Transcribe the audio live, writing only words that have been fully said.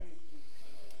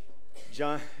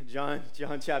John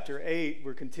chapter 8,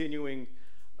 we're continuing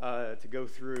to go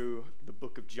through the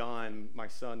book of John. My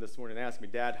son this morning asked me,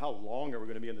 Dad, how long are we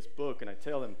going to be in this book? And I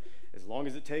tell him, as long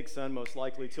as it takes, son, most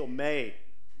likely till May.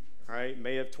 All right,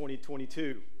 May of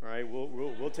 2022. All right,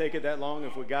 we'll take it that long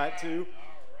if we got to.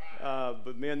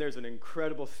 But man, there's an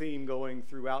incredible theme going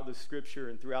throughout the scripture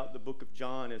and throughout the book of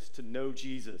John is to know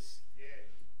Jesus.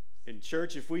 In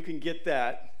church, if we can get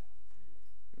that,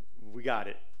 we got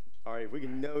it. All right, we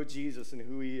can know Jesus and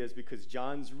who he is because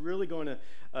John's really going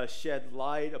to shed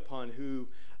light upon who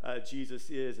Jesus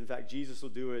is. In fact, Jesus will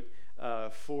do it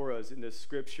for us in this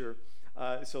scripture.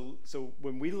 So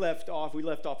when we left off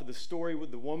of the story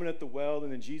with the woman at the well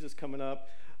and then Jesus coming up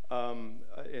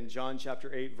in John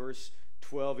chapter 8, verse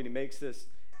 12, and he makes this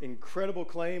incredible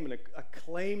claim, and a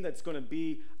claim that's going to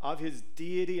be of his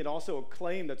deity, and also a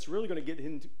claim that's really going to get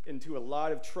him into a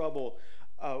lot of trouble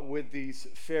with these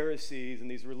Pharisees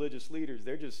and these religious leaders.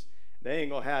 They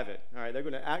ain't gonna have it. All right, they're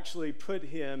going to actually put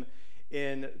him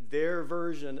in their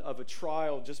version of a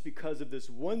trial just because of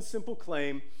this one simple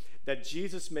claim that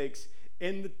Jesus makes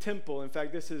in the temple. In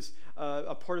fact, this is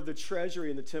a part of the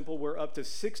treasury in the temple where up to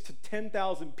 6,000 to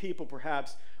 10,000 people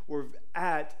perhaps were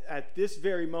at this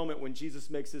very moment when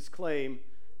Jesus makes this claim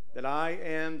that I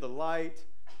am the light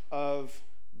of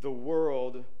the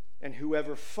world, and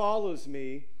whoever follows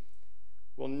me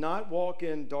will not walk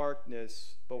in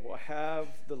darkness, but will have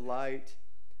the light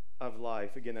of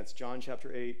life. Again, that's John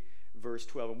chapter 8, verse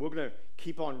 12. And we're going to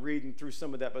keep on reading through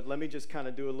some of that, but let me just kind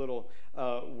of do a little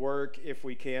work if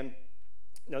we can.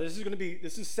 Now, this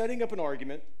is setting up an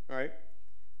argument, all right,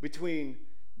 between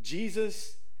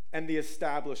Jesus and the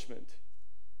establishment,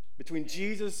 between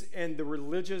Jesus and the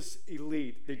religious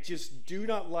elite. They just do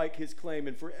not like his claim.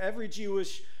 And for every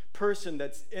Jewish person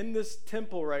that's in this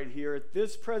temple right here at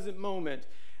this present moment,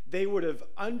 they would have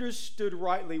understood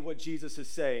rightly what Jesus is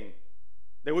saying.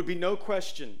 There would be no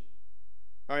question.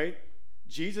 All right?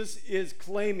 Jesus is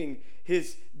claiming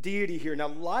his deity here. Now,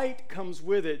 light comes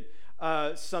with it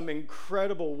some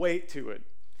incredible weight to it,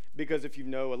 because if you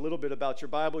know a little bit about your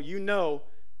Bible, you know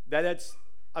that that's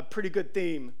a pretty good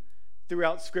theme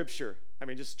throughout Scripture. I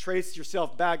mean, just trace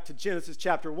yourself back to Genesis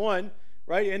chapter 1,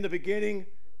 right? In the beginning,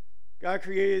 God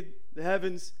created the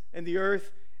heavens and the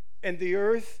earth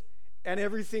and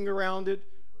everything around it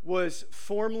was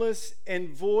formless and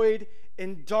void,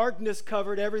 and darkness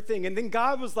covered everything. And then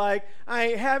God was like, I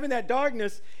ain't having that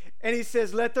darkness. And he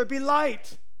says, let there be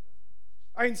light.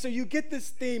 All right, and so you get this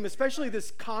theme, especially this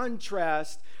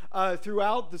contrast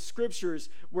throughout the scriptures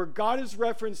where God is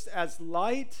referenced as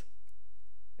light,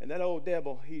 and that old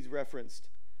devil, he's referenced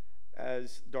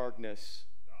as darkness.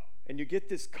 And you get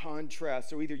this contrast.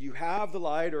 So either you have the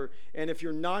light, and if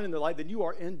you're not in the light, then you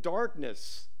are in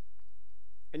darkness.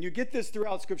 And you get this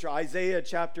throughout Scripture. Isaiah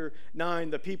chapter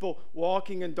 9, the people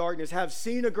walking in darkness have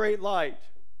seen a great light,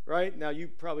 right? Now, you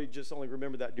probably just only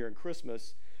remember that during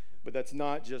Christmas, but that's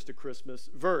not just a Christmas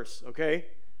verse, okay?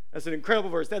 That's an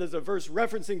incredible verse. That is a verse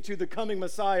referencing to the coming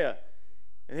Messiah.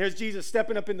 And here's Jesus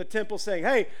stepping up in the temple saying,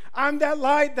 hey, I'm that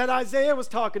light that Isaiah was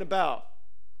talking about.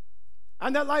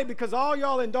 I'm that light because all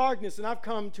y'all in darkness, and I've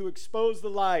come to expose the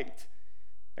light.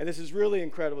 And this is really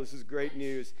incredible. This is great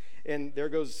news. And there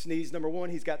goes sneeze number 1.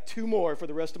 He's got 2 more for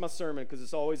the rest of my sermon because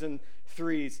it's always in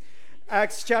threes.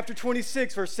 Acts chapter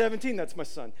 26, verse 17. That's my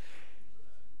son.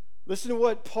 Listen to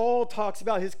what Paul talks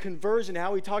about his conversion,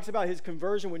 how he talks about his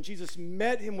conversion when Jesus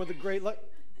met him with a great light.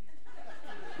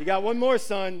 You got 1 more,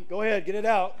 son. Go ahead, get it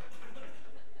out.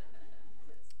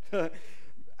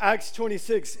 Acts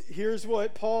 26, here's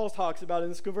what Paul talks about in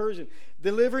this conversion.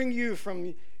 Delivering you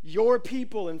from your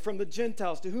people and from the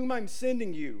Gentiles, to whom I'm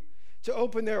sending you, to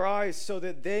open their eyes so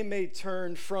that they may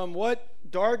turn from what?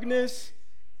 Darkness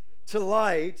to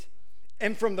light,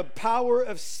 and from the power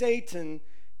of Satan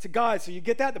to God. So you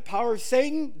get that? The power of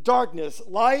Satan, darkness,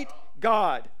 light,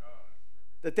 God.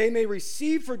 That they may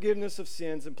receive forgiveness of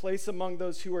sins and place among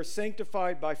those who are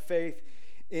sanctified by faith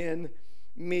in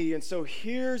me. And so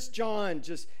here's John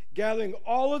just gathering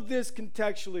all of this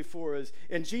contextually for us.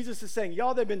 And Jesus is saying,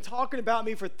 y'all, they've been talking about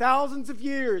me for thousands of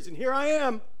years, and here I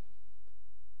am.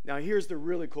 Now, here's the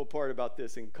really cool part about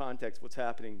this in context, what's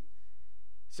happening.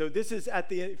 So this is at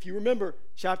the end, if you remember,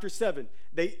 chapter 7.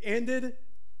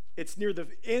 It's near the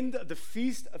end of the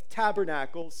Feast of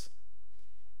Tabernacles.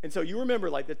 And so you remember,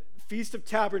 like the Feast of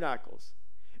Tabernacles.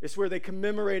 It's where they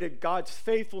commemorated God's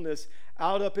faithfulness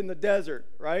out up in the desert,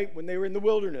 right? When they were in the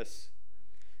wilderness.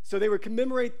 So they would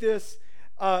commemorate this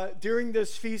during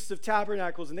this Feast of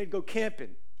Tabernacles, and they'd go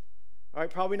camping. All right,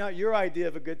 probably not your idea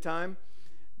of a good time,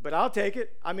 but I'll take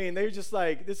it. I mean, they're just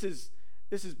like, this is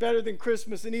better than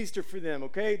Christmas and Easter for them,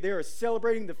 okay? They are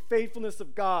celebrating the faithfulness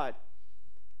of God.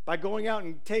 by going out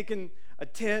and taking a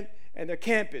tent and they're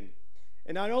camping.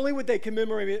 And not only would they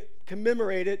commemorate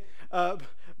it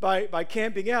by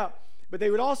camping out, but they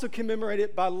would also commemorate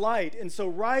it by light. And so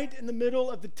right in the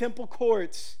middle of the temple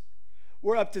courts,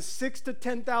 where up to 6,000 to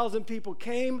 10,000 people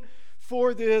came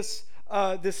for this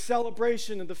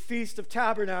celebration of the Feast of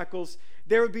Tabernacles,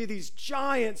 there would be these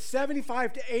giant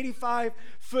 75 to 85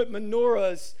 foot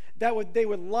menorahs that they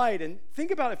would light. And think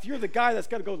about if you're the guy that's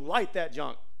got to go light that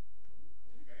junk.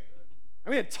 I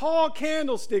mean, a tall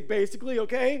candlestick, basically,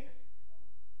 okay?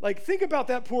 Like, think about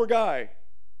that poor guy.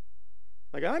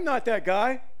 Like, I'm not that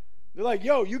guy. They're like,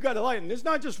 yo, you got to light. And there's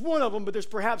not just one of them, but there's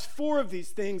perhaps 4 of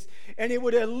these things. And it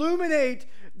would illuminate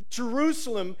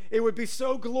Jerusalem. It would be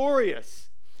so glorious.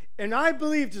 And I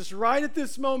believe just right at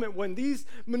this moment, when these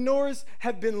menorahs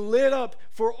have been lit up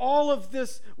for all of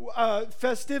this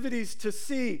festivities to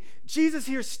see, Jesus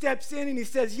here steps in and he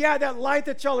says, yeah, that light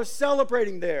that y'all are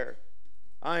celebrating there,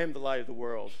 I am the light of the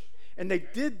world. And they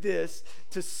did this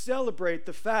to celebrate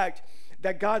the fact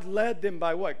that God led them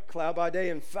by what? Cloud by day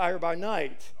and fire by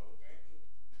night.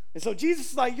 And so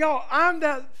Jesus is like, yo, I'm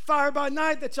that fire by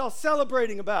night that y'all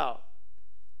celebrating about.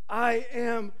 I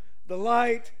am the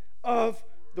light of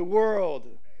the world.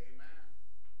 Amen.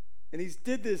 And he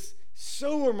did this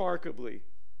so remarkably.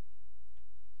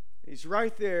 He's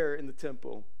right there in the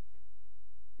temple.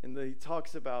 And he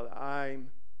talks about, I'm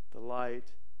the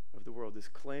light of the world. This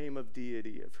claim of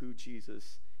deity of who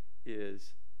Jesus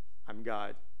is. I'm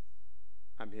God.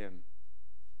 I'm him.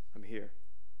 I'm here.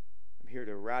 I'm here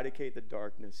to eradicate the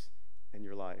darkness in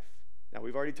your life. Now,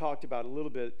 we've already talked about a little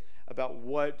bit about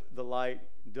what the light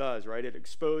does, right? It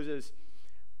exposes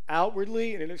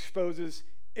outwardly and it exposes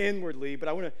inwardly. But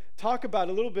I want to talk about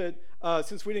a little bit,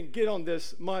 since we didn't get on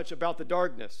this much, about the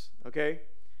darkness, okay?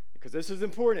 Because this is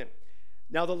important.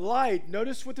 Now, the light,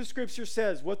 notice what the scripture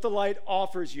says, what the light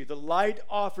offers you. The light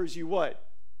offers you what?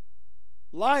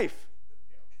 Life.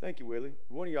 Thank you, Willie.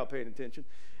 One of y'all paying attention.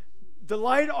 The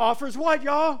light offers what,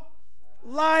 y'all?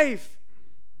 Life.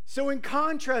 So in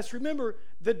contrast, remember,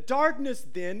 the darkness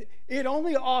then, it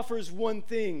only offers one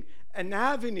thing, an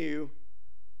avenue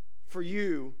for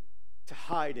you to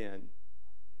hide in.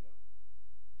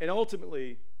 And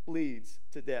ultimately leads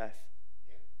to death.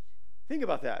 Think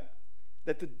about that.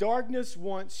 That the darkness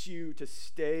wants you to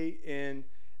stay in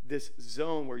this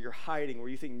zone where you're hiding, where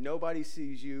you think nobody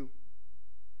sees you.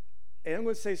 And I'm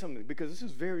going to say something, because this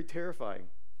is very terrifying.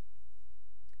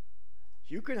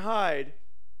 You can hide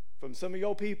from some of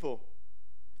your people.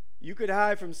 You could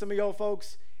hide from some of your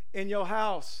folks in your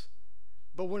house.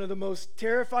 But one of the most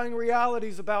terrifying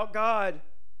realities about God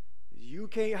is you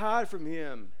can't hide from him.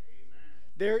 Amen.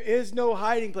 There is no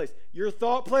hiding place. Your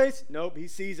thought place? Nope, he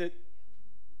sees it.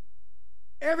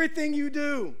 Everything you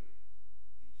do,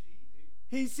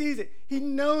 he sees it. He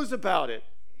knows about it.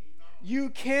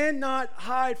 You cannot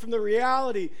hide from the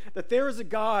reality that there is a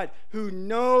God who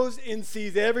knows and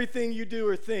sees everything you do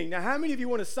or think. Now, how many of you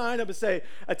want to sign up and say,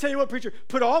 I tell you what, preacher,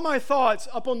 put all my thoughts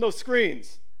up on those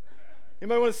screens?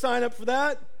 Anybody want to sign up for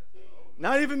that?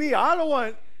 Not even me. I don't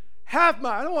want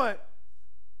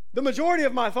the majority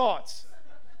of my thoughts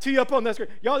to you up on that screen.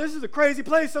 Y'all, this is a crazy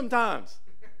place sometimes.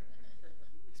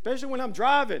 Especially when I'm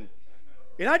driving.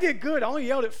 And I did good. I only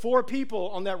yelled at 4 people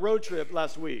on that road trip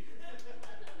last week.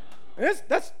 And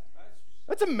that's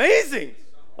amazing.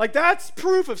 Like, that's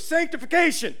proof of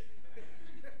sanctification.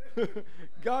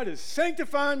 God is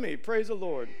sanctifying me. Praise the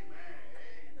Lord.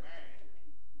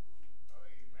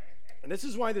 And this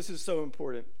is why this is so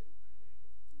important.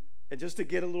 And just to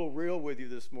get a little real with you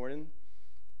this morning,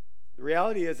 the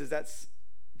reality is that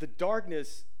the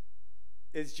darkness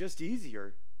is just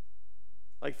easier.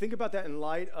 Like, think about that in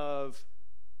light of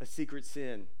a secret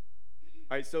sin.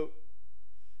 All right, so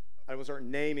I will start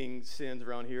naming sins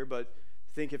around here, but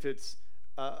think if it's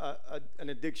an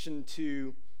addiction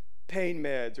to pain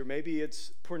meds, or maybe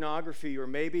it's pornography, or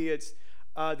maybe it's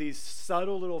these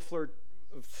subtle little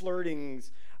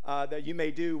flirtings that you may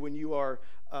do when you are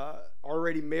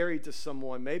already married to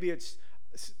someone. Maybe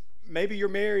you're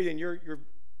married and you're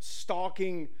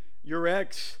stalking your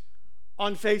ex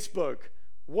on Facebook.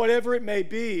 Whatever it may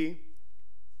be,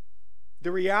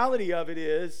 the reality of it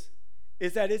is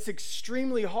that it's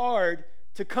extremely hard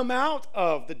to come out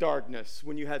of the darkness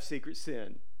when you have secret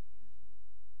sin.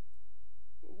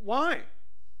 Why?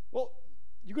 Well,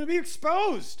 you're going to be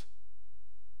exposed.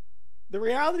 The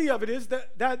reality of it is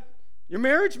that your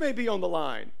marriage may be on the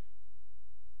line,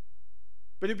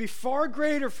 but it'd be far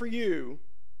greater for you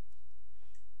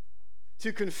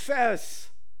to confess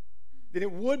than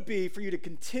it would be for you to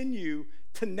continue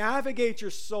to navigate your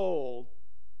soul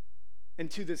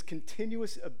into this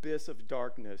continuous abyss of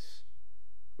darkness,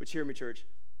 which, hear me, church,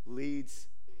 leads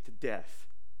to death.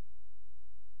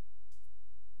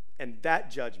 And that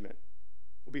judgment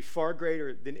will be far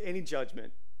greater than any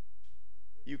judgment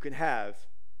you can have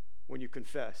when you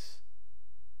confess.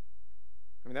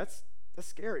 I mean, that's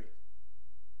scary.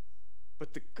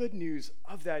 But the good news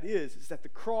of that is that the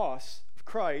cross of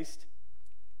Christ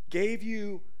gave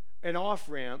you an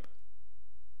off-ramp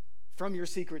from your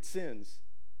secret sins.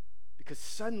 Because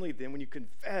suddenly then, when you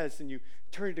confess and you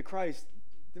turn to Christ,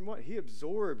 then what? He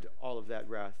absorbed all of that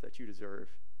wrath that you deserve.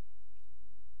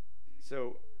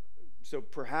 So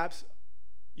perhaps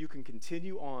you can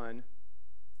continue on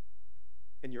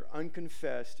in your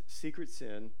unconfessed secret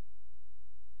sin,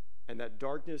 and that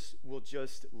darkness will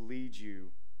just lead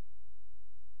you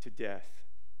to death.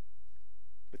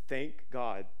 But thank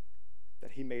God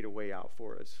that he made a way out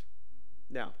for us.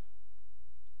 Now,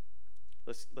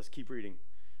 let's keep reading.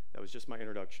 That was just my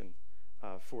introduction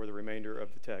for the remainder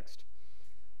of the text.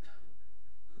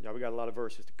 Yeah, we got a lot of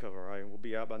verses to cover, all right? We'll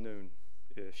be out by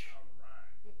noon-ish.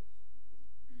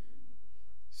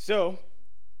 So,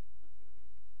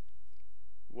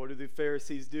 what do the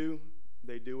Pharisees do?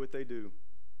 They do what they do.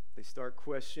 They start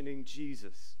questioning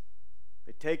Jesus.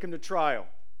 They take him to trial,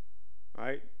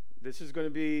 right? This is going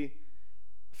to be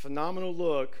a phenomenal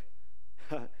look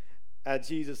at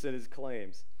Jesus and his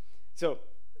claims. So,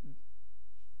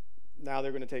 now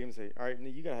they're going to take him and say, all right,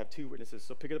 you got to have two witnesses.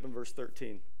 So pick it up in verse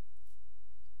 13.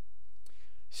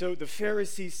 So the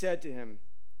Pharisees said to him,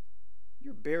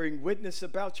 you're bearing witness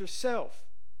about yourself.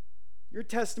 Your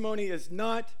testimony is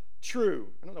not true.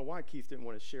 I don't know why Keith didn't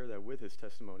want to share that with his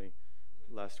testimony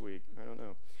last week. I don't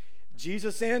know.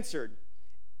 Jesus answered,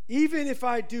 even if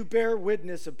I do bear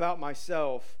witness about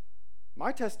myself,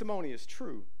 my testimony is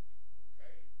true.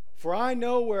 For I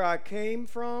know where I came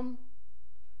from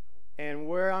and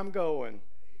where I'm going.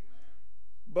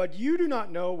 But you do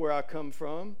not know where I come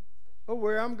from or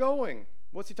where I'm going.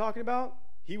 What's he talking about?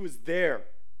 He was there.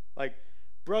 Like,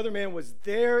 Brother Man was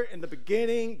there in the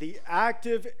beginning, the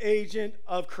active agent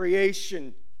of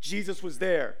creation. Jesus was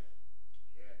there.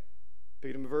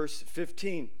 Pick it up in verse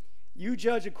 15. You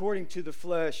judge according to the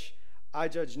flesh, I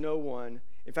judge no one.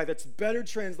 In fact, that's better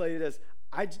translated as,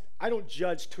 I don't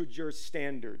judge to your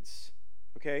standards.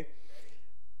 Okay?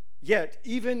 Yet,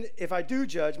 even if I do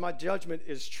judge, my judgment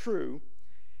is true.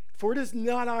 For it is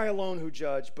not I alone who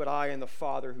judge, but I and the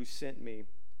Father who sent me.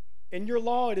 In your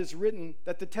law it is written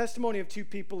that the testimony of two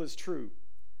people is true.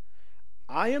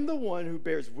 I am the one who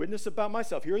bears witness about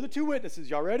myself. Here are the two witnesses.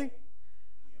 Y'all ready?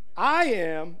 I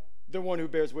am the one who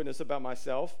bears witness about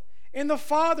myself, and the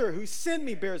Father who sent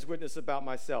me bears witness about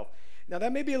myself. Now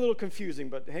that may be a little confusing,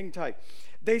 but hang tight.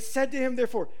 They said to him,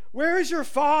 therefore, where is your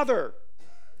Father?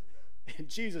 And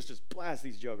Jesus just blasts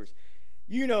these jokers.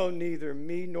 You know neither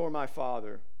me nor my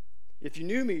Father. If you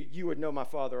knew me, you would know my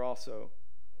Father also.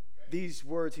 Okay. These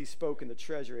words he spoke in the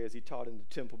treasury as he taught in the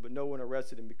temple, but no one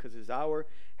arrested him because his hour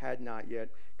had not yet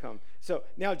come. So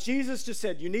now Jesus just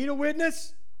said, you need a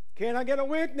witness? Can I get a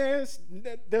witness?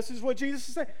 This is what Jesus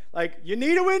is saying. Like, you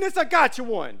need a witness? I got you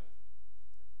one.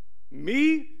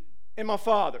 Me and my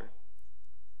Father.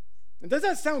 And does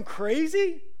that sound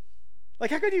crazy?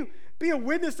 Like, how could you be a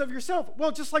witness of yourself?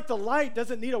 Well, just like the light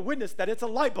doesn't need a witness that it's a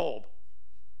light bulb.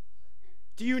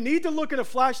 Do you need to look at a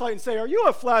flashlight and say, are you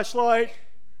a flashlight?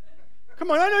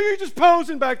 Come on, I know you're just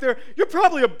posing back there. You're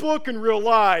probably a book in real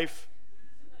life.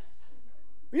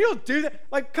 You don't do that.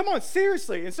 Like, come on,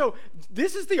 seriously. And so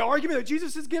this is the argument that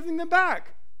Jesus is giving them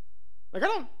back. Like,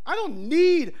 I don't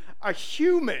need a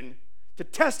human to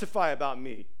testify about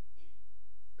me.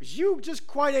 Because you just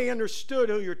quite ain't understood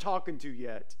who you're talking to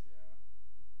yet.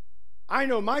 I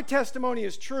know my testimony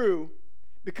is true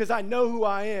because I know who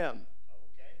I am.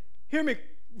 Okay. Hear me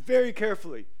very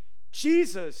carefully.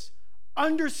 Jesus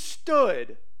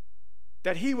understood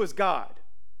that he was God.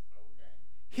 Okay.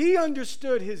 He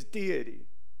understood his deity.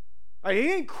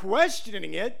 He ain't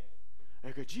questioning it.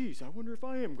 I go, geez, I wonder if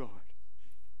I am God.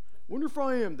 Wonder if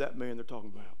I am that man they're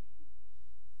talking about.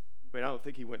 I mean, I don't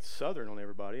think he went southern on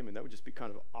everybody. I mean, that would just be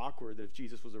kind of awkward that if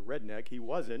Jesus was a redneck. He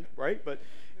wasn't, right? But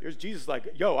here's Jesus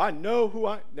like, yo, I know who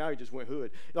I... Now he just went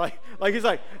hood. Like he's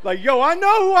like, yo, I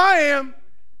know who I am.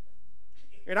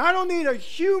 And I don't need a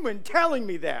human telling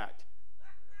me that.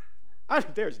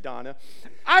 There's Donna.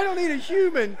 I don't need a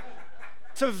human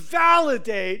to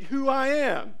validate who I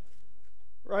am.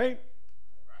 Right?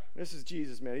 This is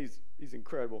Jesus, man. He's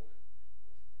incredible.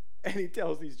 And he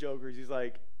tells these jokers, he's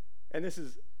like, and this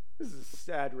is a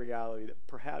sad reality that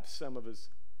perhaps some of us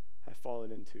have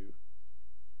fallen into.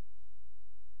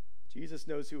 Jesus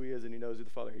knows who he is and he knows who the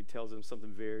Father. He tells them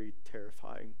something very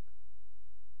terrifying.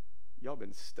 Y'all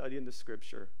been studying the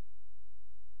scripture.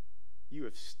 You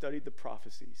have studied the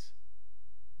prophecies.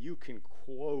 You can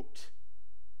quote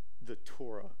the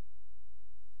Torah.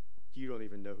 You don't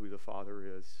even know who the Father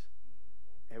is.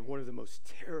 And one of the most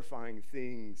terrifying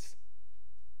things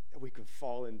that we can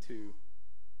fall into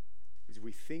is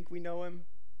we think we know him,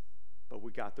 but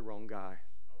we got the wrong guy.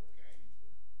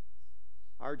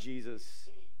 Our Jesus,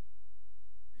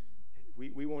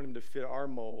 we want him to fit our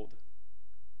mold.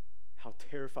 How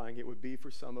terrifying it would be for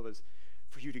some of us,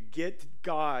 for you to get to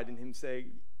God and him say,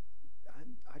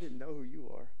 I didn't know who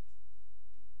you are.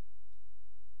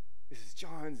 This is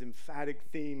John's emphatic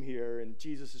theme here, and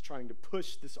Jesus is trying to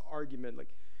push this argument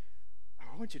like,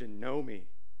 I want you to know me.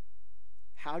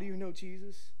 How do you know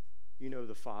Jesus? You know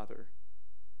the Father.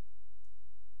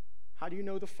 How do you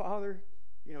know the Father?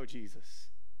 You know Jesus.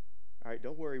 All right,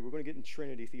 don't worry. We're going to get in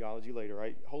Trinity theology later,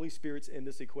 right? Holy Spirit's in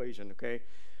this equation, okay?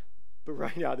 But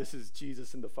right now, this is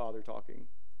Jesus and the Father talking.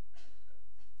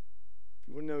 If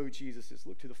you want to know who Jesus is,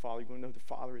 look to the Father. If you want to know who the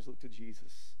Father is, look to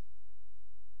Jesus.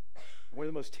 One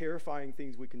of the most terrifying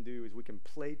things we can do is we can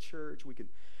play church, we can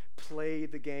play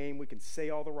the game, we can say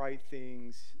all the right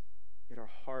things, yet our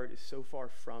heart is so far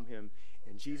from him.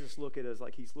 And Jesus look at us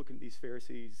like he's looking at these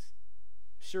Pharisees,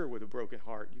 sure, with a broken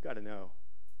heart. You got to know.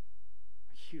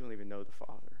 You don't even know the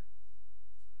Father.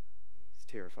 It's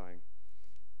terrifying.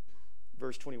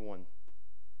 Verse 21.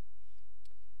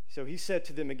 So he said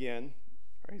to them again,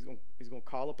 all right, he's going to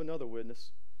call up another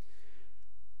witness.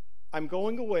 I'm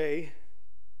going away,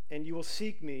 and you will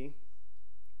seek me.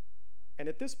 And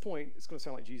at this point, it's going to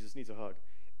sound like Jesus needs a hug.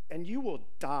 And you will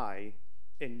die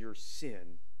in your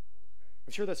sin.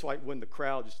 I'm sure that's like when the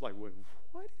crowd just like went,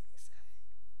 what did he say?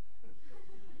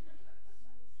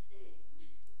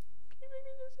 Can you maybe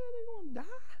just say they're going to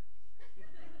die?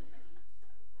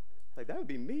 Like that would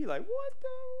be me. Like, what the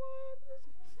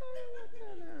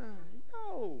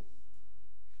no.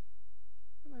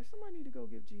 I'm like, somebody need to go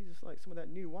give Jesus like some of that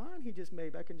new wine he just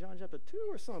made back in John chapter 2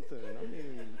 or something. I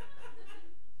mean,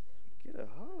 get a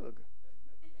hug.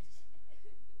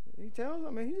 And he tells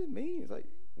them, he just means like,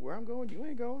 where I'm going, you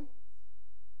ain't going.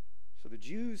 So the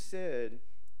Jews said,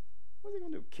 what's he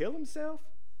going to do, kill himself?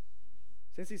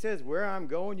 Since he says, where I'm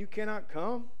going, you cannot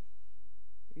come.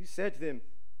 He said to them,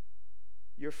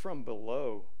 you're from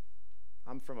below,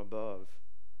 I'm from above.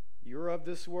 You're of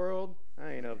this world,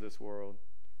 I ain't of this world.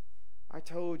 I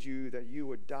told you that you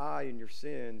would die in your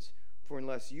sins, for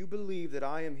unless you believe that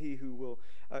I am he who will,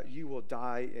 you will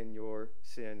die in your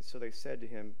sins. So they said to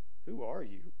him, who are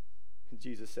you? And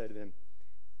Jesus said to them,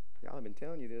 y'all have been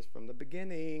telling you this from the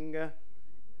beginning.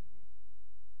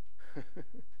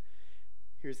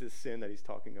 Here's this sin that he's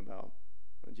talking about.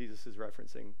 And Jesus is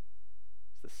referencing.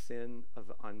 It's the sin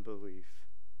of unbelief.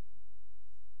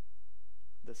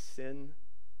 The sin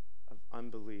of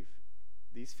unbelief.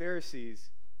 These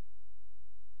Pharisees,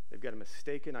 they've got a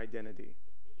mistaken identity.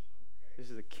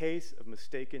 This is a case of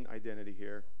mistaken identity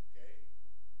here.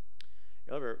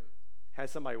 You ever had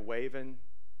somebody waving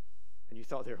and you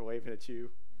thought they were waving at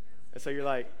you? And so you're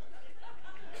like,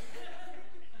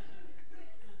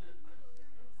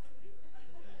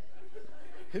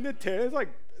 isn't it terrible? It's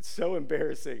like so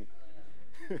embarrassing.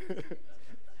 I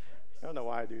don't know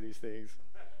why I do these things.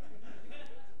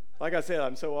 Like I said,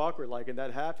 I'm so awkward, like, and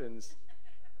that happens.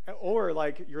 Or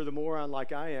like you're the moron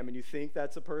like I am and you think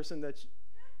that's a person that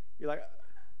you're like,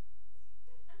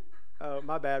 oh,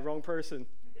 my bad, wrong person.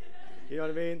 You know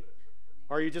what I mean?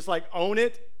 Or you just like own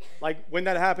it. Like when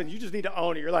that happens, you just need to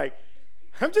own it. You're like,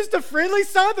 I'm just a friendly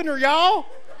Southerner, y'all.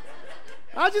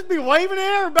 I'll just be waving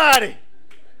at everybody.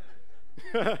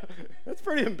 That's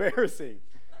pretty embarrassing.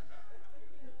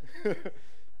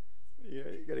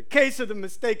 You got a case of the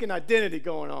mistaken identity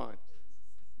going on.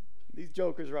 These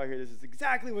jokers right here, this is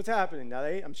exactly what's happening. Now,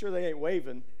 I'm sure they ain't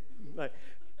waving. Like,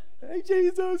 hey,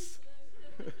 Jesus.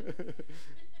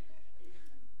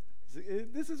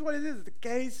 This is what it is. It's a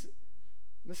case,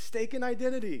 mistaken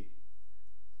identity.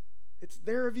 It's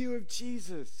their view of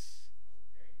Jesus.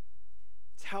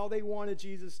 It's how they wanted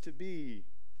Jesus to be.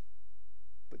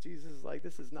 But Jesus is like,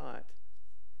 this is not.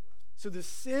 So the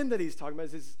sin that he's talking about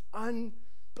is this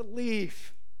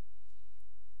unbelief.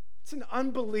 It's an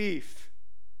unbelief.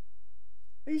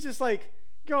 And he's just like,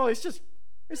 girl, it's just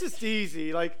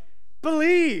easy. Like,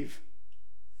 believe.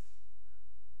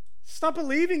 Stop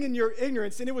believing in your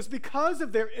ignorance. And it was because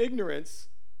of their ignorance,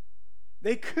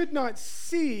 they could not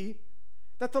see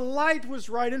that the light was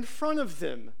right in front of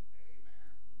them.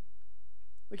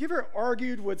 Like, you ever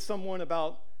argued with someone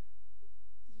about,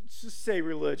 just say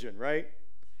religion, right?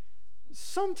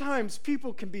 Sometimes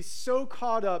people can be so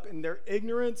caught up in their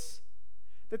ignorance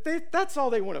that that's all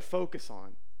they want to focus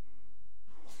on.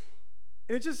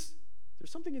 And there's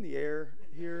something in the air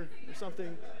here. or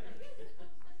something.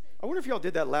 I wonder if y'all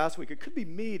did that last week. It could be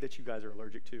me that you guys are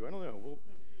allergic to. I don't know.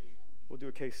 We'll do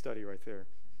a case study right there.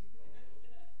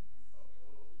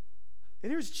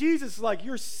 And here's Jesus like,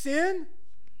 your sin,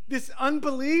 this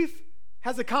unbelief,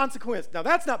 has a consequence. Now,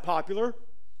 that's not popular,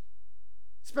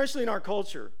 especially in our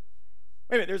culture.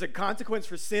 Wait a minute, there's a consequence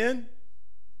for sin?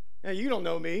 Now, you don't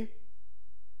know me.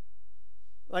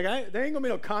 Like, there ain't going to be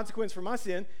no consequence for my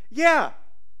sin. Yeah,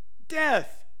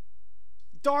 death,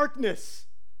 darkness.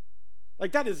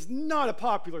 Like, that is not a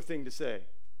popular thing to say.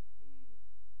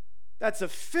 That's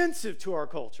offensive to our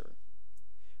culture.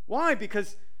 Why?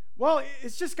 Because, well,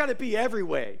 it's just got to be every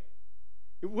way.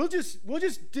 We'll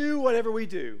just do whatever we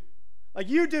do. Like,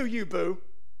 you do you, boo.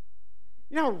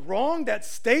 You know how wrong that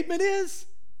statement is?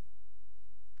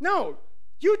 No,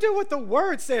 you do what the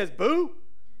word says, boo.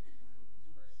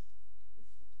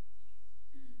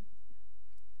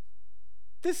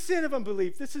 This sin of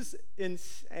unbelief, this is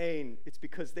insane. It's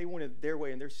because they wanted their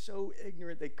way, and they're so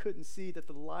ignorant they couldn't see that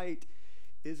the light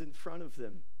is in front of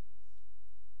them.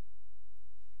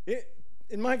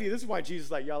 In my view, this is why Jesus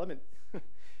is like, y'all, you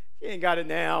ain't got it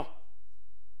now.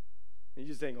 You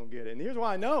just ain't going to get it. And here's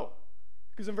why I know.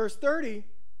 Because in verse 30,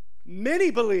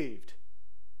 many believed.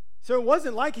 So it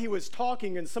wasn't like he was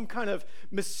talking in some kind of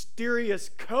mysterious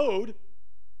code.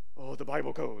 Oh, the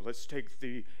Bible code. Let's take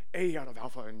the A out of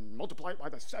alpha and multiply it by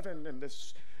the 7 and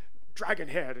this dragon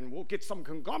head, and we'll get some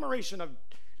conglomeration of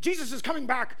Jesus is coming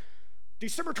back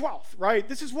December 12th, right?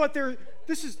 This is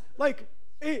like,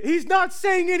 he's not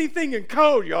saying anything in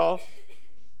code, y'all.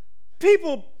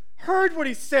 People heard what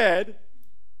he said,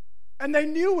 and they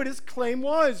knew what his claim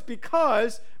was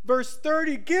because verse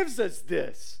 30 gives us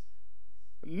this.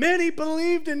 Many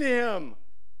believed in him.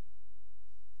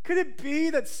 Could it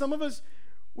be that some of us,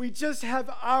 we just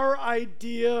have our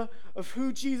idea of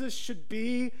who Jesus should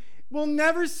be? We'll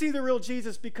never see the real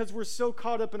Jesus because we're so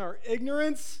caught up in our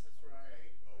ignorance. That's right.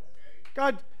 Okay.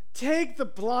 God, take the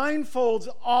blindfolds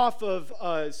off of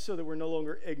us so that we're no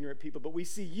longer ignorant people, but we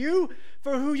see you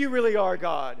for who you really are,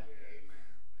 God. Amen.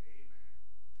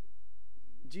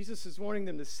 Jesus is wanting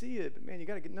them to see it, but man, you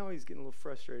got to get, no, he's getting a little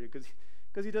frustrated because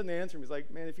he doesn't answer him. He's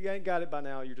like, man, if you ain't got it by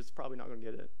now, you're just probably not going to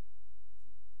get it.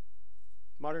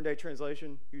 Modern day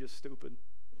translation, you're just stupid.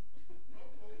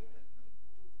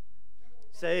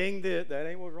 Saying that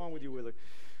ain't what's wrong with you, Willie.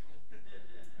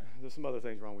 There's some other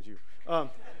things wrong with you. Man,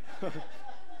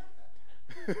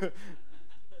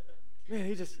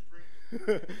 he's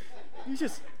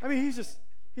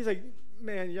like,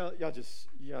 man, y'all ain't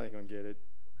gonna get it.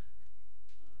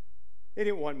 They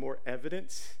didn't want more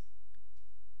evidence.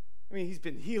 I mean, he's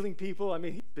been healing people. I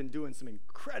mean, he's been doing some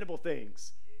incredible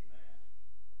things.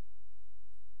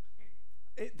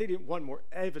 They didn't want more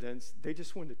evidence. They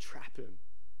just wanted to trap him.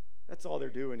 That's all they're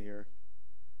doing here.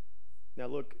 Now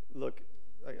look,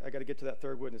 I got to get to that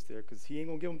third witness there because he ain't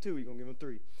going to give him 2, he's going to give him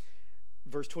 3.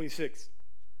 Verse 26.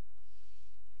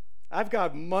 I've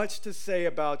got much to say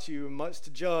about you, much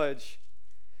to judge,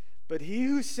 but he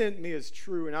who sent me is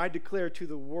true, and I declare to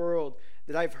the world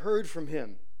that I've heard from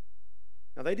him.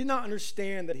 Now they did not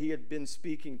understand that he had been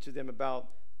speaking to them about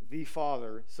the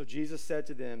Father, so Jesus said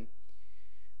to them,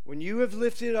 when you have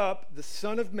lifted up the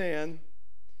Son of Man,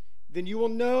 then you will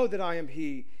know that I am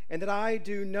he, and that I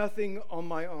do nothing on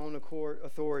my own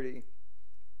authority,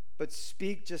 but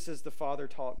speak just as the Father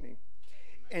taught me.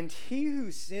 And he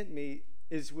who sent me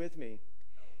is with me.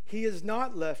 He has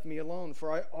not left me alone,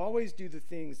 for I always do the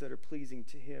things that are pleasing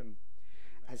to him.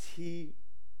 As he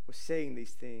was saying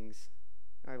these things,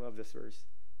 I love this verse,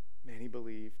 man, he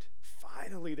believed.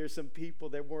 Finally, there's some people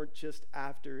that weren't just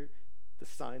after the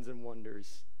signs and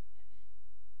wonders.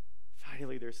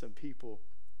 Finally, there's some people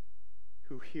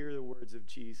who hear the words of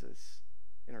Jesus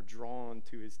and are drawn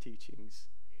to his teachings.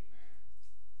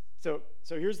 Amen.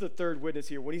 So here's the third witness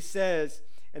here. When he says,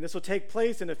 and this will take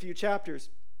place in a few chapters,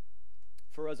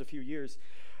 for us a few years,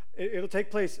 it'll take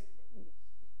place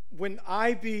when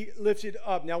I be lifted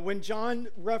up. Now, when John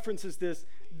references this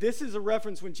is a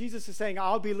reference when Jesus is saying,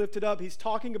 I'll be lifted up. He's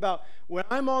talking about when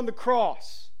I'm on the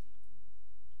cross,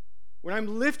 when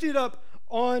I'm lifted up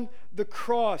on the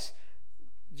cross.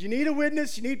 You need a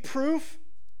witness, you need proof.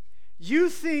 You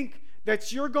think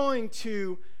that you're going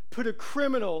to put a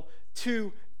criminal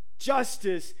to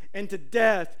justice and to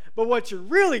death, but what you're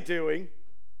really doing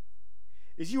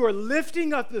is you are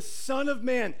lifting up the Son of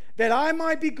Man that I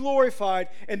might be glorified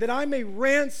and that I may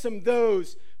ransom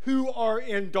those who are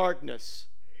in darkness.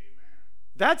 Amen.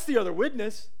 That's the other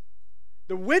witness.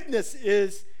 The witness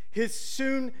is his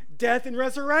soon death and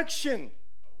resurrection.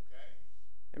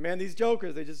 And man, these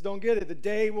jokers, they just don't get it. The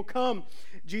day will come,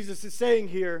 Jesus is saying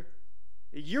here,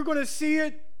 you're going to see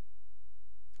it.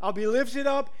 I'll be lifted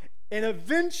up, and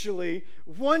eventually,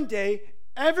 one day,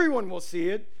 everyone will see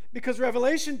it, because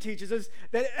Revelation teaches us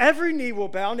that every knee will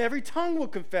bow and every tongue will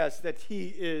confess that he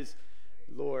is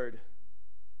Lord.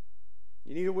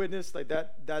 You need a witness like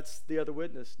that. That's the other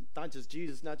witness. Not just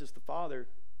Jesus, not just the Father,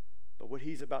 but what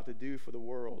he's about to do for the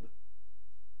world.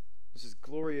 This is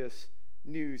glorious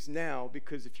news now,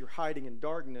 because if you're hiding in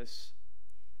darkness,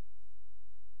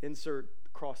 insert the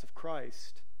cross of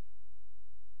Christ,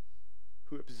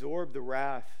 who absorbed the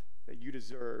wrath that you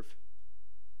deserve.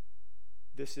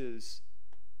 This is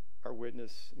our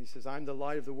witness. And he says, I'm the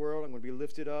light of the world. I'm going to be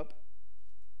lifted up.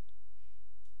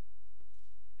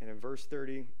 And in verse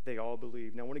 30, they all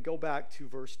believe. Now I want to go back to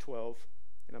verse 12,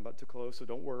 and I'm about to close, so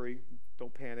don't worry,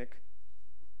 don't panic,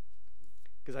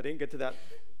 because I didn't get to that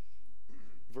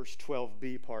verse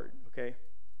 12b part, okay?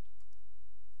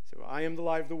 So I am the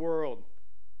light of the world.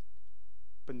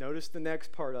 But notice the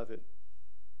next part of it.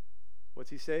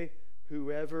 What's he say?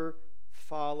 Whoever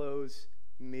follows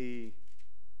me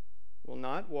will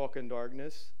not walk in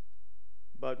darkness,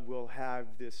 but will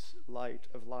have this light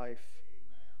of life.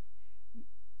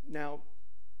 Now,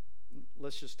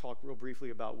 let's just talk real briefly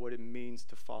about what it means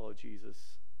to follow Jesus,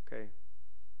 okay?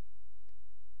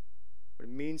 What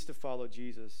it means to follow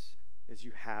Jesus is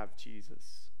you have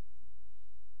Jesus.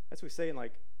 That's what he's saying,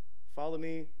 like, follow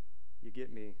me, you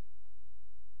get me.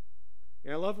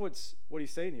 And I love what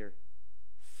he's saying here.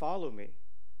 Follow me.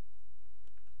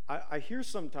 I hear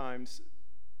sometimes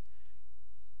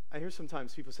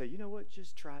people say, you know what,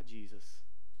 just try Jesus.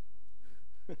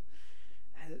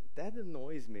 That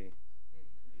annoys me.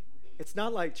 It's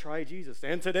not like try Jesus.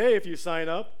 And today, if you sign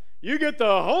up, you get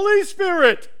the Holy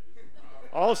Spirit.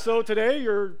 Also today,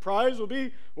 your prize will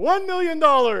be $1 million.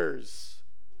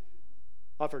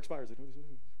 Offer expires.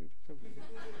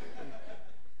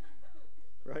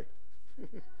 Right?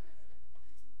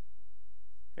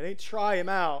 It ain't try him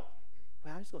out.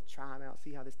 Well, I'm just going to try him out,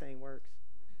 see how this thing works.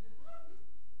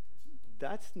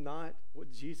 That's not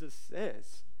what Jesus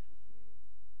says.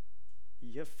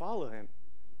 You follow him.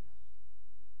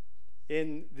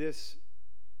 In this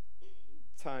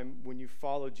time, when you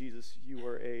follow Jesus, you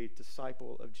are a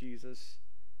disciple of Jesus.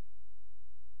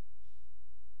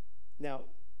 Now,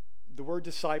 the word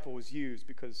disciple was used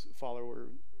because follower,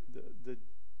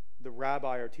 the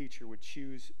rabbi or teacher would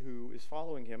choose who is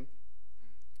following him.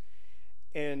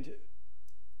 And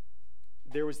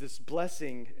there was this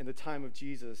blessing in the time of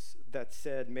Jesus that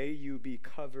said, may you be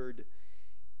covered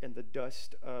in the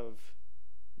dust of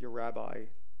your rabbi.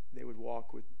 They would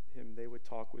walk with him, they would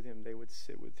talk with him, they would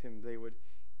sit with him, they would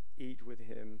eat with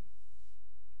him.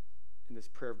 And this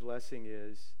prayer of blessing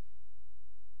is,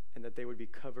 and that they would be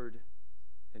covered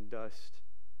in dust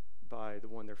by the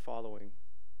one they're following.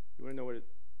 You want to know what it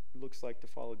looks like to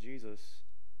follow Jesus?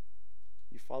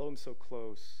 You follow him so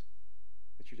close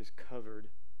that you're just covered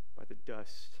by the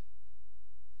dust.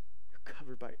 You're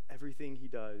covered by everything he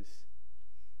does.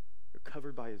 You're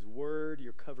covered by his word.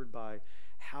 You're covered by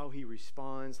how he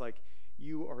responds. Like,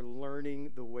 you are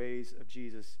learning the ways of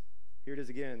Jesus. Here it is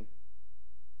again.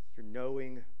 You're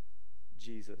knowing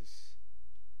Jesus.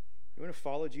 You want to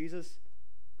follow Jesus?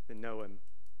 Then know him.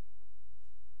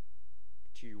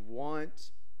 Do you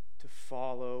want to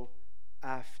follow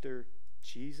after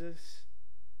Jesus?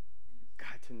 You've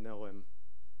got to know him.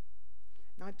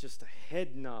 Not just a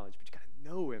head knowledge, but you got to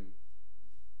know him.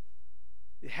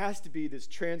 It has to be this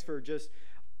transfer just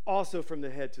also from the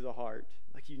head to the heart.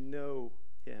 Like you know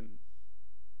him.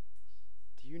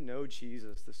 Do you know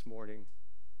Jesus this morning?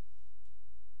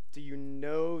 Do you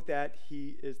know that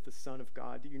he is the Son of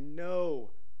God? Do you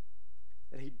know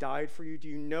that he died for you? Do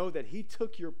you know that he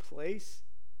took your place?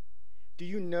 Do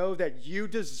you know that you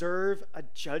deserve a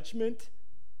judgment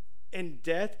and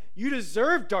death? You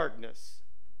deserve darkness.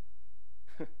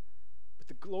 But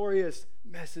the glorious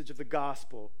message of the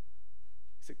gospel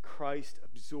is that Christ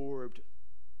absorbed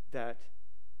that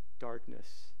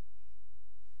darkness.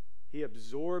 He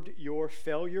absorbed your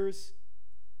failures.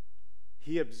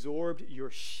 He absorbed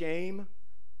your shame.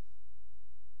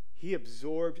 He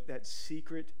absorbed that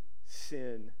secret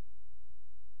sin.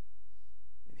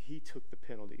 And he took the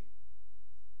penalty.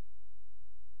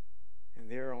 And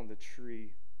there on the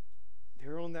tree,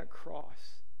 there on that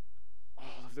cross,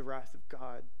 all of the wrath of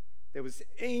God that was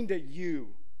aimed at you,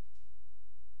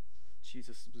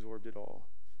 Jesus absorbed it all.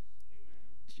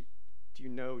 Do you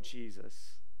know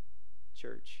Jesus,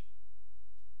 church?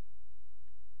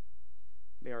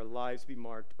 May our lives be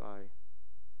marked by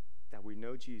that we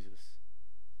know Jesus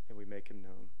and we make him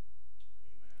known.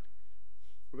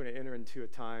 We're going to enter into a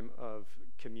time of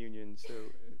communion. So,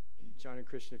 John and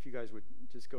Christian, if you guys would just go